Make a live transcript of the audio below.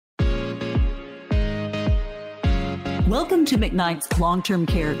Welcome to McKnight's Long-Term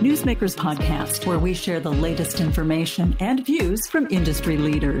Care Newsmakers podcast, where we share the latest information and views from industry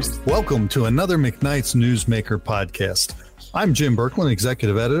leaders. Welcome to another McKnight's Newsmaker podcast. I'm Jim Berkland,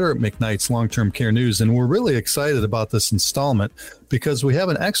 executive editor at McKnight's Long-Term Care News, and we're really excited about this installment because we have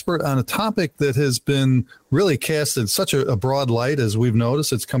an expert on a topic that has been really cast in such a broad light, as we've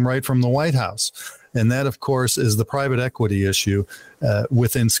noticed. It's come right from the White House. And that, of course, is the private equity issue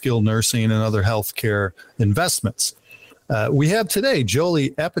within skilled nursing and other healthcare investments. We have today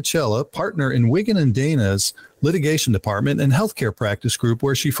Jolie Apicella, partner in Wiggin & Dana's litigation department and healthcare practice group,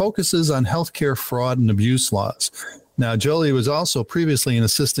 where she focuses on healthcare fraud and abuse laws. Now, Jolie was also previously an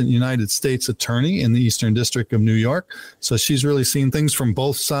assistant United States attorney in the Eastern District of New York, so she's really seen things from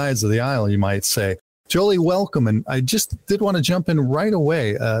both sides of the aisle, you might say. Jolie, welcome. And I just did want to jump in right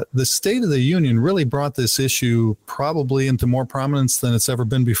away. The State of the Union really brought this issue probably into more prominence than it's ever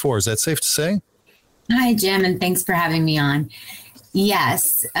been before. Is that safe to say? Hi, Jim, and thanks for having me on.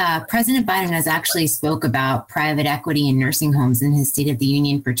 Yes, President Biden has actually spoke about private equity in nursing homes in his State of the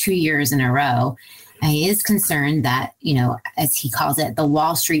Union for 2 years in a row. He is concerned that, as he calls it, the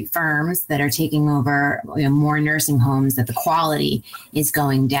Wall Street firms that are taking over more nursing homes, that the quality is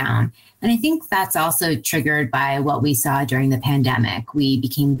going down. And I think that's also triggered by what we saw during the pandemic. We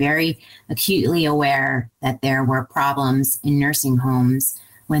became very acutely aware that there were problems in nursing homes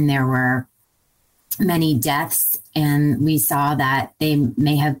when there were many deaths, and we saw that they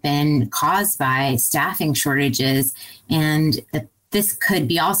may have been caused by staffing shortages, and that this could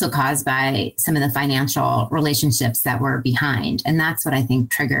be also caused by some of the financial relationships that were behind. And that's what I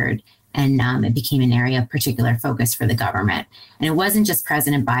think triggered, and it became an area of particular focus for the government. And it wasn't just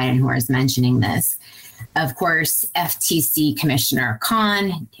President Biden who was mentioning this. Of course, FTC Commissioner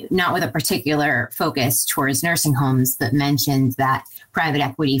Khan, not with a particular focus towards nursing homes, but mentioned that private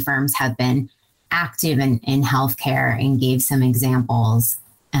equity firms have been active in healthcare and gave some examples,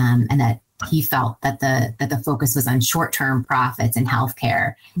 and that he felt that the focus was on short-term profits in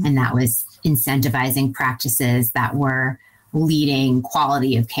healthcare, and that was incentivizing practices that were leading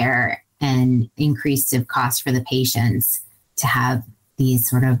quality of care and increase of cost for the patients to have these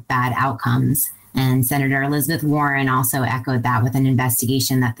sort of bad outcomes. And Senator Elizabeth Warren also echoed that with an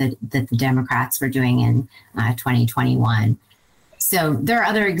investigation that the Democrats were doing in 2021. So there are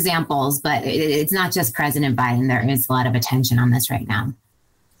other examples, but it's not just President Biden. There is a lot of attention on this right now.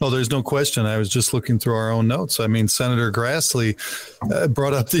 Oh, there's no question. I was just looking through our own notes. I mean, Senator Grassley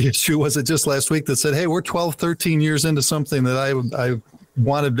brought up the issue, was it just last week, that said, hey, we're 12, 13 years into something that I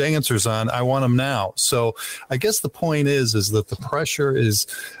wanted answers on. I want them now. So I guess the point is that the pressure is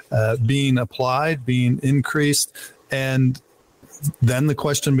being applied, being increased, and then the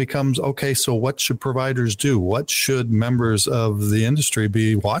question becomes, okay, so what should providers do? What should members of the industry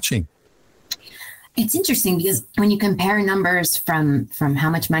be watching? It's interesting because when you compare numbers from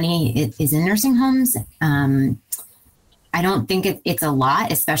how much money is in nursing homes, I don't think it's a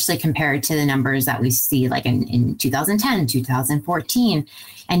lot, especially compared to the numbers that we see like in 2010, 2014.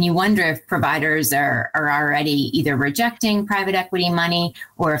 And you wonder if providers are already either rejecting private equity money,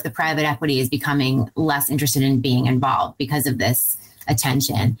 or if the private equity is becoming less interested in being involved because of this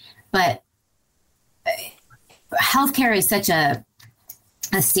attention. But healthcare is such a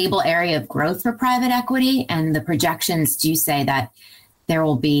stable area of growth for private equity, and the projections do say that there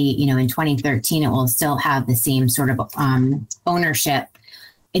will be, in 2013, it will still have the same sort of ownership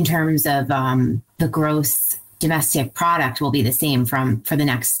in terms of the gross domestic product will be the same for the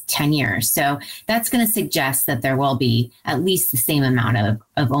next 10 years. So that's going to suggest that there will be at least the same amount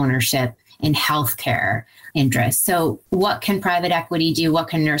of ownership in healthcare interests. So what can private equity do? What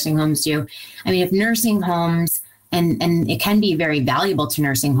can nursing homes do? I mean, if nursing homes, and it can be very valuable to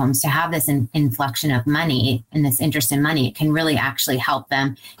nursing homes to have this inflection of money and this interest in money, it can really actually help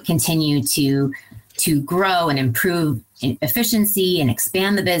them continue to grow and improve efficiency and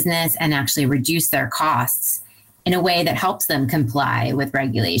expand the business and actually reduce their costs in a way that helps them comply with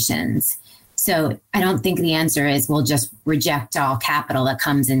regulations. So I don't think the answer is we'll just reject all capital that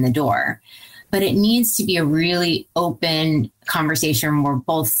comes in the door. But it needs to be a really open conversation where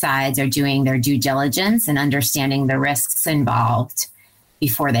both sides are doing their due diligence and understanding the risks involved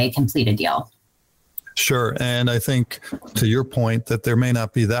before they complete a deal. Sure. And I think to your point that there may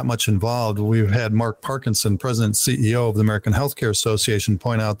not be that much involved. We've had Mark Parkinson, President and CEO of the American Healthcare Association,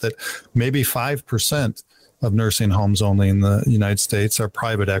 point out that maybe 5% of nursing homes only in the United States are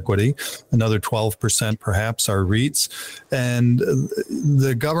private equity. Another 12% perhaps are REITs. And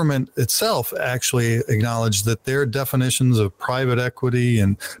the government itself actually acknowledged that their definitions of private equity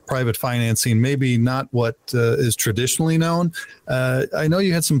and private financing may be not what is traditionally known. I know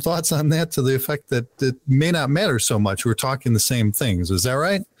you had some thoughts on that to the effect that it may not matter so much. We're talking the same things. Is that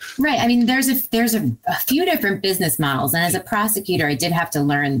right? Right. I mean, there's a few different business models. And as a prosecutor, I did have to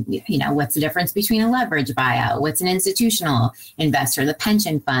learn, what's the difference between a leverage buyout, what's an institutional investor, the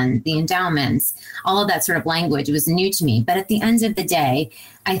pension fund, the endowments, all of that sort of language was new to me. But at the end of the day,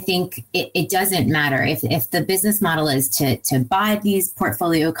 I think it doesn't matter if the business model is to buy these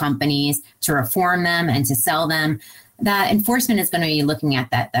portfolio companies, to reform them and to sell them. That enforcement is going to be looking at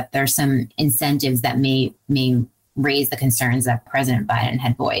that there's some incentives that may raise the concerns that President Biden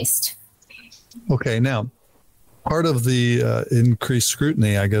had voiced. Okay, now, part of the increased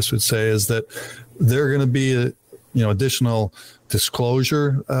scrutiny, I guess would say, is that there are going to be additional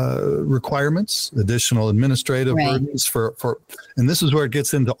disclosure requirements, additional administrative burdens for, and this is where it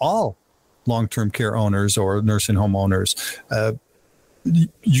gets into all long-term care owners or nursing home owners.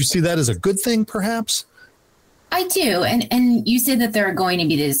 You see that as a good thing, perhaps? I do. And you say that there are going to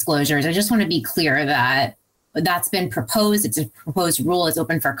be the disclosures. I just want to be clear that that's been proposed. It's a proposed rule. It's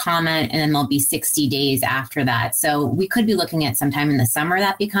open for comment, and then there'll be 60 days after that. So we could be looking at sometime in the summer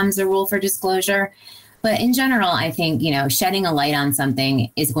that becomes a rule for disclosure. But in general, I think, shedding a light on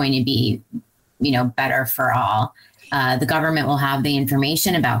something is going to be, better for all. The government will have the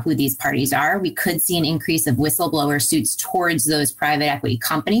information about who these parties are. We could see an increase of whistleblower suits towards those private equity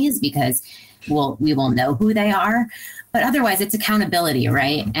companies because we will know who they are. But otherwise, it's accountability,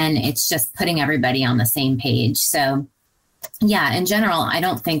 right? And it's just putting everybody on the same page. So, yeah, in general, I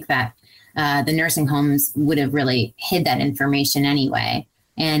don't think that the nursing homes would have really hid that information anyway.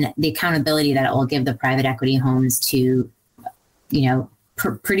 And the accountability that it will give the private equity homes to,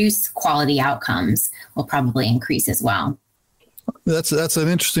 produce quality outcomes will probably increase as well. That's an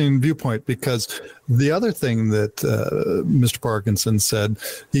interesting viewpoint, because the other thing that Mr. Parkinson said,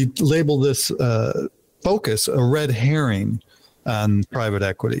 he labeled this focus a red herring on private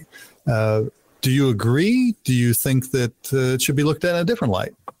equity. Do you agree? Do you think that it should be looked at in a different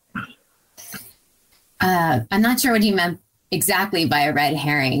light? I'm not sure what he meant exactly by a red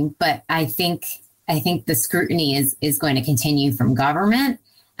herring, but I think the scrutiny is going to continue from government.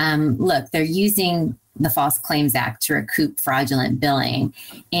 Look, they're using the False Claims Act to recoup fraudulent billing.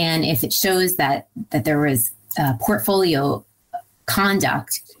 And if it shows that there was portfolio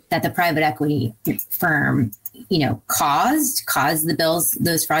conduct that the private equity firm, caused the bills,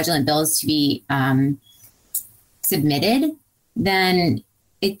 those fraudulent bills to be submitted, then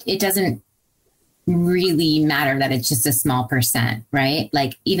it doesn't really matter that it's just a small percent, right?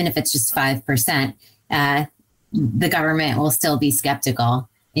 Like, even if it's just 5%, the government will still be skeptical.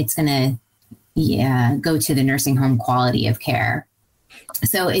 It's going to go to the nursing home quality of care.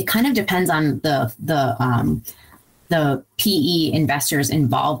 So it kind of depends on the PE investors'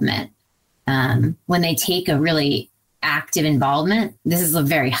 involvement. When they take a really active involvement, this is a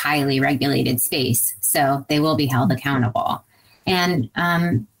very highly regulated space, so they will be held accountable. And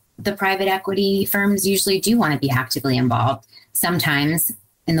the private equity firms usually do want to be actively involved, sometimes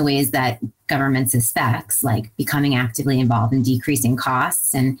in the ways that government suspects, like becoming actively involved in decreasing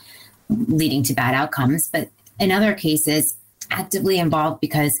costs and leading to bad outcomes. But in other cases, actively involved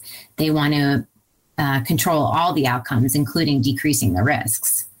because they want to control all the outcomes, including decreasing the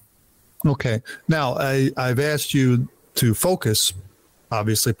risks. Okay. Now, I've asked you to focus,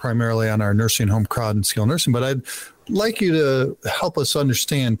 obviously, primarily on our nursing home crowd and skilled nursing, but I'd like you to help us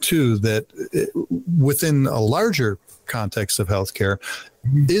understand, too, that within a larger context of healthcare,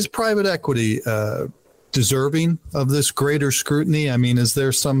 is private equity deserving of this greater scrutiny? I mean, is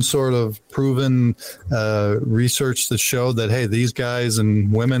there some sort of proven research that showed that, hey, these guys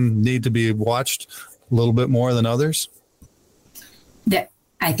and women need to be watched a little bit more than others?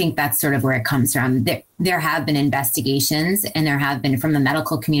 I think that's sort of where it comes from. There have been investigations, and there have been from the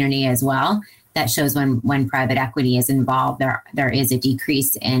medical community as well, that shows when private equity is involved, there is a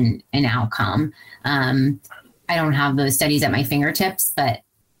decrease in outcome. I don't have those studies at my fingertips, but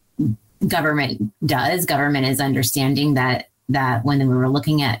government does. Government is understanding that when we were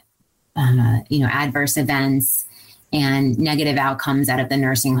looking at adverse events and negative outcomes out of the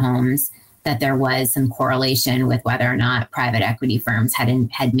nursing homes, that there was some correlation with whether or not private equity firms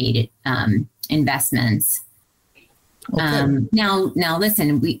had made investments. Okay. Now,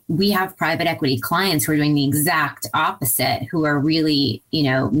 listen, we have private equity clients who are doing the exact opposite, who are really,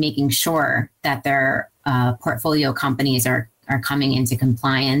 making sure that their portfolio companies are are coming into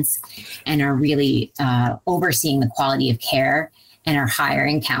compliance and are really overseeing the quality of care and are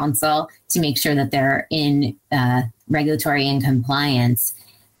hiring counsel to make sure that they're in regulatory and compliance,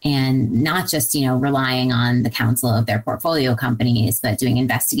 and not just, relying on the counsel of their portfolio companies, but doing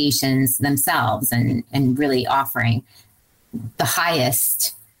investigations themselves and really offering the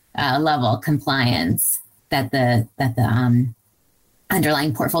highest level compliance that the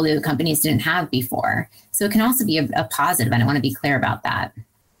underlying portfolio companies didn't have before. So it can also be a positive, and I want to be clear about that.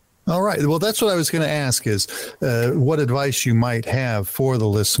 All right. Well, that's what I was going to ask is what advice you might have for the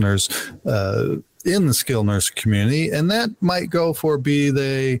listeners in the skilled nursing community. And that might go for be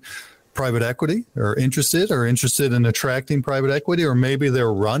they private equity or interested in attracting private equity, or maybe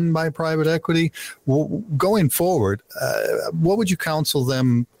they're run by private equity. Well, going forward, what would you counsel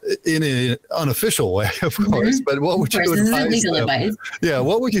them in an unofficial way, of course, but what would you advise them? Advice. Yeah,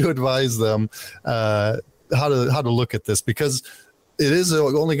 what would you advise them how to look at this? Because it is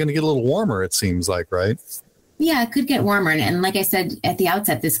only going to get a little warmer, it seems like, right? Yeah, it could get warmer. And like I said at the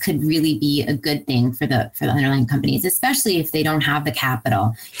outset, this could really be a good thing for the underlying companies, especially if they don't have the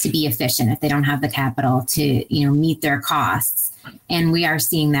capital to be efficient, if they don't have the capital to, meet their costs. And we are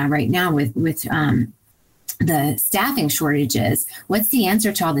seeing that right now with the staffing shortages. What's the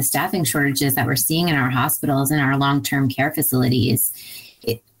answer to all the staffing shortages that we're seeing in our hospitals and our long-term care facilities?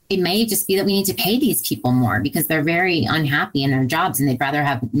 It may just be that we need to pay these people more because they're very unhappy in their jobs and they'd rather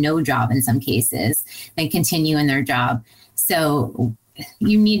have no job in some cases than continue in their job. So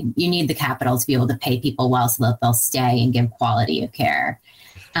you need the capital to be able to pay people well so that they'll stay and give quality of care.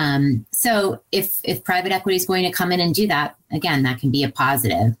 So if private equity is going to come in and do that, again, that can be a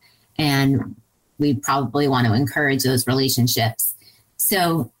positive. And we probably want to encourage those relationships.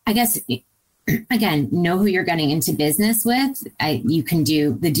 So I guess, again, know who you're getting into business with. You can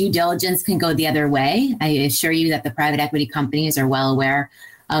do the due diligence can go the other way. I assure you that the private equity companies are well aware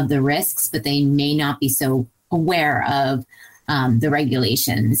of the risks, but they may not be so aware of the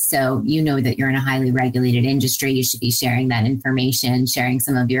regulations. So that you're in a highly regulated industry. You should be sharing that information, sharing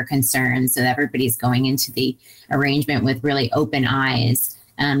some of your concerns so that everybody's going into the arrangement with really open eyes.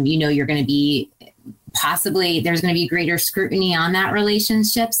 You're going to be possibly there's going to be greater scrutiny on that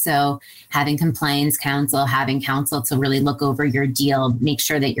relationship. So having compliance counsel, having counsel to really look over your deal, make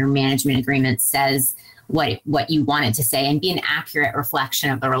sure that your management agreement says what you want it to say and be an accurate reflection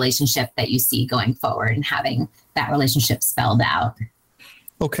of the relationship that you see going forward and having that relationship spelled out.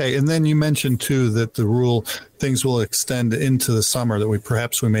 Okay. And then you mentioned too that things will extend into the summer, that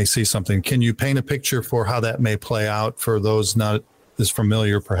we may see something. Can you paint a picture for how that may play out for those not as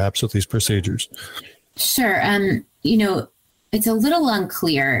familiar perhaps with these procedures? Sure. It's a little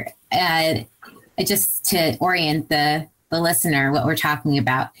unclear. Just to orient the listener, what we're talking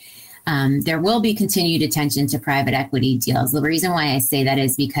about, there will be continued attention to private equity deals. The reason why I say that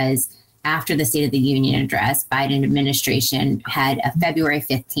is because after the State of the Union address, Biden administration had a February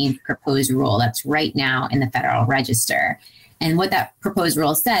 15th proposed rule that's right now in the Federal Register. And what that proposed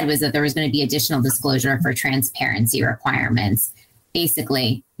rule said was that there was going to be additional disclosure for transparency requirements.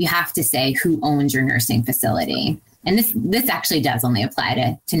 Basically, you have to say who owns your nursing facility. And this actually does only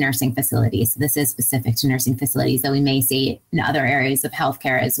apply to nursing facilities. So this is specific to nursing facilities, though we may see it in other areas of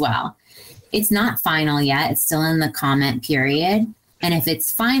healthcare as well. It's not final yet. It's still in the comment period. And if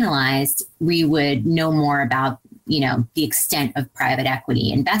it's finalized, we would know more about, the extent of private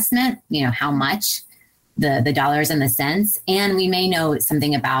equity investment, how much, the dollars and the cents. And we may know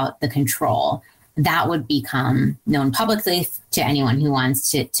something about the control. That would become known publicly to anyone who wants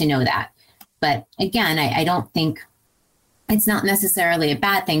to know that. But again, I don't think it's not necessarily a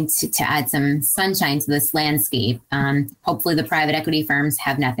bad thing to add some sunshine to this landscape. Hopefully the private equity firms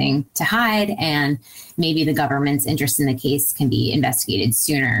have nothing to hide, and maybe the government's interest in the case can be investigated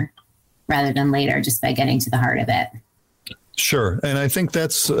sooner rather than later, just by getting to the heart of it. Sure. And I think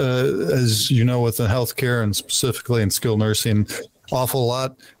that's, as you know, with the healthcare and specifically in skilled nursing, awful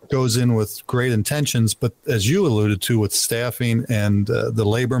lot goes in with great intentions, but as you alluded to with staffing and the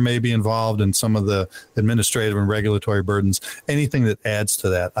labor may be involved in some of the administrative and regulatory burdens, anything that adds to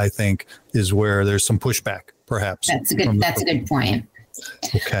that, I think, is where there's some pushback, perhaps. That's a good point.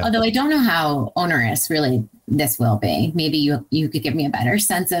 Okay. Although I don't know how onerous really this will be. Maybe you could give me a better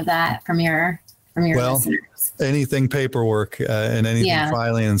sense of that from your listeners. Anything paperwork and anything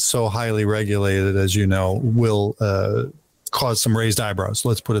filing and so highly regulated, as you know, will cause some raised eyebrows.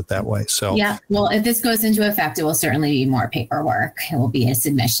 Let's put it that way. So well, if this goes into effect, it will certainly be more paperwork. It will be a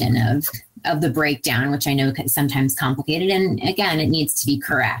submission of the breakdown, which I know is sometimes complicated. And again, it needs to be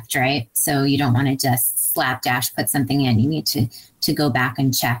correct, right? So you don't want to just slapdash put something in. You need to go back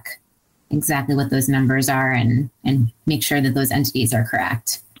and check exactly what those numbers are and make sure that those entities are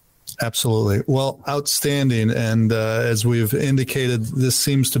correct. Absolutely. Well, outstanding. And as we've indicated, this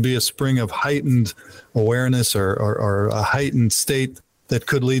seems to be a spring of heightened awareness or a heightened state that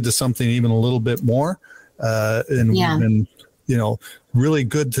could lead to something even a little bit more. And we've been, really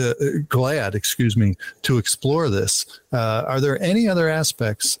glad to explore this. Are there any other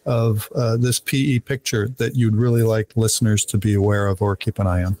aspects of this PE picture that you'd really like listeners to be aware of or keep an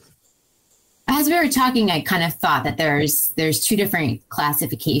eye on? As we were talking, I kind of thought that there's two different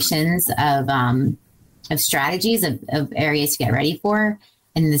classifications of strategies of areas to get ready for,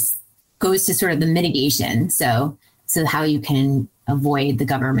 and this goes to sort of the mitigation. So how you can avoid the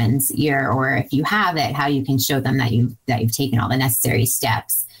government's ear, or if you have it, how you can show them that you've taken all the necessary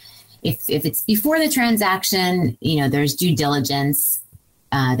steps. If it's before the transaction, there's due diligence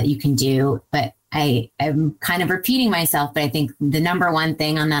that you can do, but I'm kind of repeating myself, but I think the number one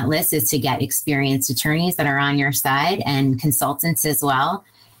thing on that list is to get experienced attorneys that are on your side and consultants as well.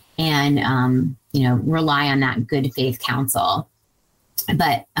 And, rely on that good faith counsel.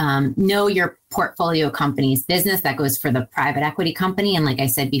 But know your portfolio company's business. That goes for the private equity company. And like I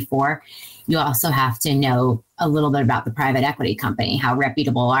said before, you also have to know a little bit about the private equity company. How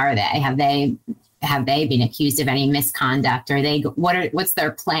reputable are they? Have they been accused of any misconduct? What's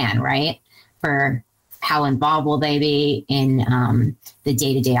their plan, right? For how involved will they be in the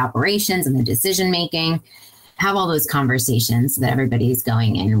day-to-day operations and the decision-making. Have all those conversations so that everybody's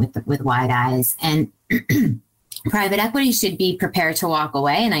going in with wide eyes. And private equity should be prepared to walk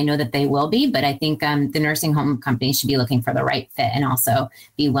away, and I know that they will be, but I think the nursing home companies should be looking for the right fit and also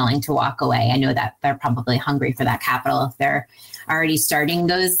be willing to walk away. I know that they're probably hungry for that capital if they're already starting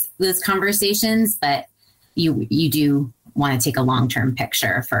those conversations, but you do want to take a long-term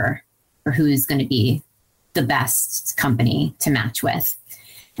picture for who's going to be the best company to match with.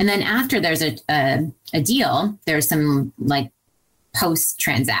 And then after there's a deal, there's some like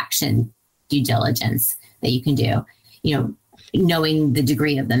post-transaction due diligence that you can do, knowing the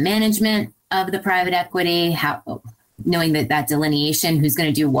degree of the management of the private equity, knowing that delineation, who's going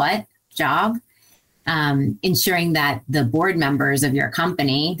to do what job, ensuring that the board members of your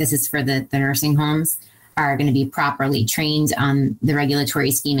company, this is for the nursing homes, are going to be properly trained on the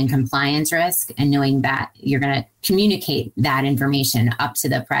regulatory scheme and compliance risk, and knowing that you're going to communicate that information up to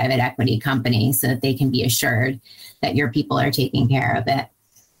the private equity company so that they can be assured that your people are taking care of it.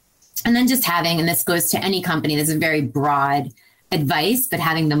 And then just and this goes to any company, this is very broad advice, but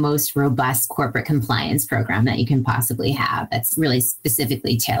having the most robust corporate compliance program that you can possibly have that's really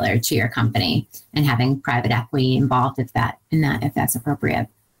specifically tailored to your company, and having private equity involved if that's appropriate.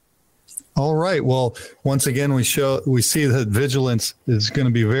 All right. Well, once again, we see that vigilance is going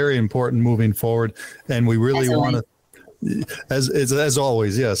to be very important moving forward, and we really want to, as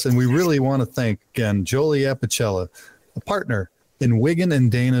always, yes, and we really want to thank again Jolie Apicella, a partner in Wiggin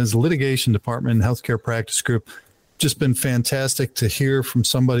and Dana's litigation department and healthcare practice group. Just been fantastic to hear from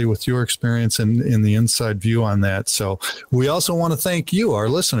somebody with your experience and in the inside view on that. So we also want to thank you, our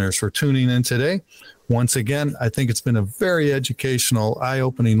listeners, for tuning in today. Once again, I think it's been a very educational,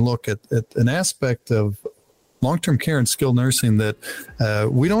 eye-opening look at an aspect of long-term care and skilled nursing that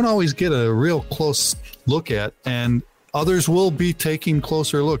we don't always get a real close look at, and others will be taking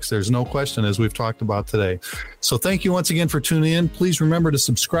closer looks. There's no question, as we've talked about today. So thank you once again for tuning in. Please remember to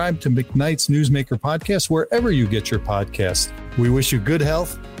subscribe to McKnight's Newsmaker podcast wherever you get your podcasts. We wish you good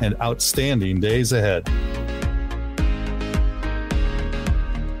health and outstanding days ahead.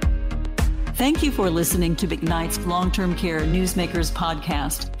 Thank you for listening to McKnight's Long-Term Care Newsmakers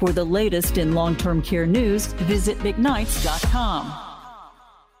podcast. For the latest in long-term care news, visit McKnight's.com.